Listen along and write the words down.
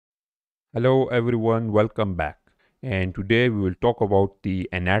Hello everyone, welcome back. And today we will talk about the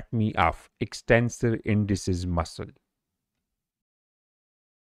anatomy of extensor indicis muscle.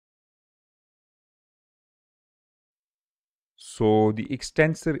 So the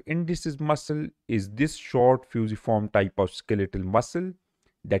extensor indicis muscle is this short fusiform type of skeletal muscle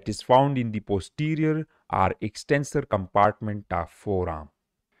that is found in the posterior or extensor compartment of forearm.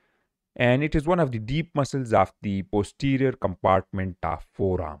 And it is one of the deep muscles of the posterior compartment of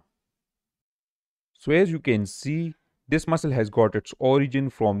forearm. So as you can see, this muscle has got its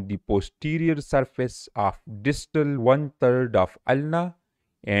origin from the posterior surface of distal one-third of ulna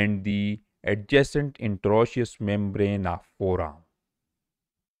and the adjacent interosseous membrane of forearm.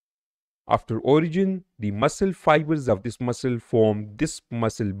 After origin, the muscle fibers of this muscle form this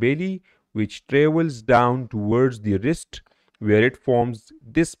muscle belly, which travels down towards the wrist, where it forms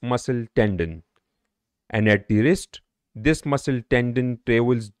this muscle tendon. And at the wrist, this muscle tendon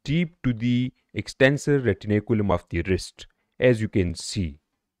travels deep to the extensor retinaculum of the wrist, as you can see.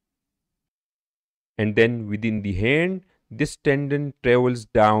 And then within the hand, this tendon travels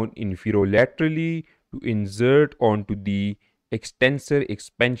down inferolaterally to insert onto the extensor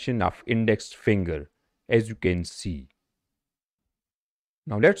expansion of index finger, as you can see.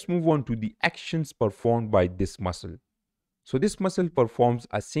 Now let's move on to the actions performed by this muscle. So this muscle performs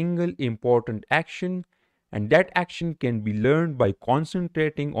a single important action, and that action can be learned by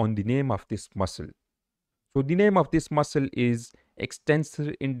concentrating on the name of this muscle. So the name of this muscle is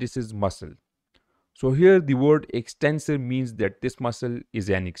extensor indicis muscle. So here the word extensor means that this muscle is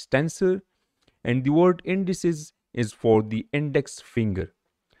an extensor, and the word indicis is for the index finger.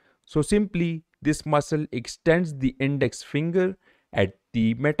 So simply this muscle extends the index finger at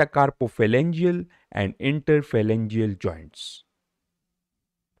the metacarpophalangeal and interphalangeal joints.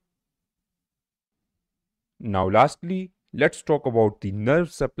 Now lastly, let's talk about the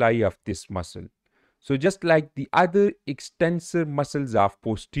nerve supply of this muscle. So just like the other extensor muscles of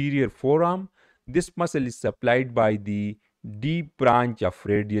posterior forearm, this muscle is supplied by the deep branch of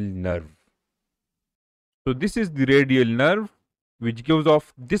radial nerve. So this is the radial nerve which gives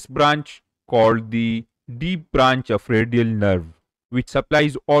off this branch called the deep branch of radial nerve, which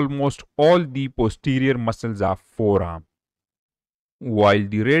supplies almost all the posterior muscles of forearm, while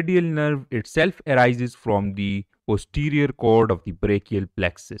the radial nerve itself arises from the posterior cord of the brachial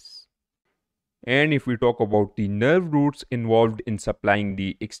plexus. And if we talk about the nerve roots involved in supplying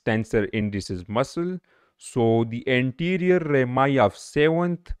the extensor indicis muscle, so the anterior rami of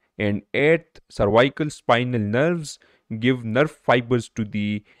 7th and 8th cervical spinal nerves give nerve fibers to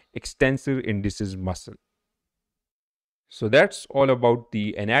the extensor indicis muscle. So that's all about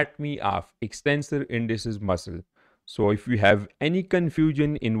the anatomy of extensor indicis muscle. So if you have any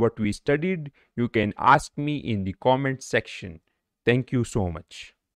confusion in what we studied, you can ask me in the comment section. Thank you so much.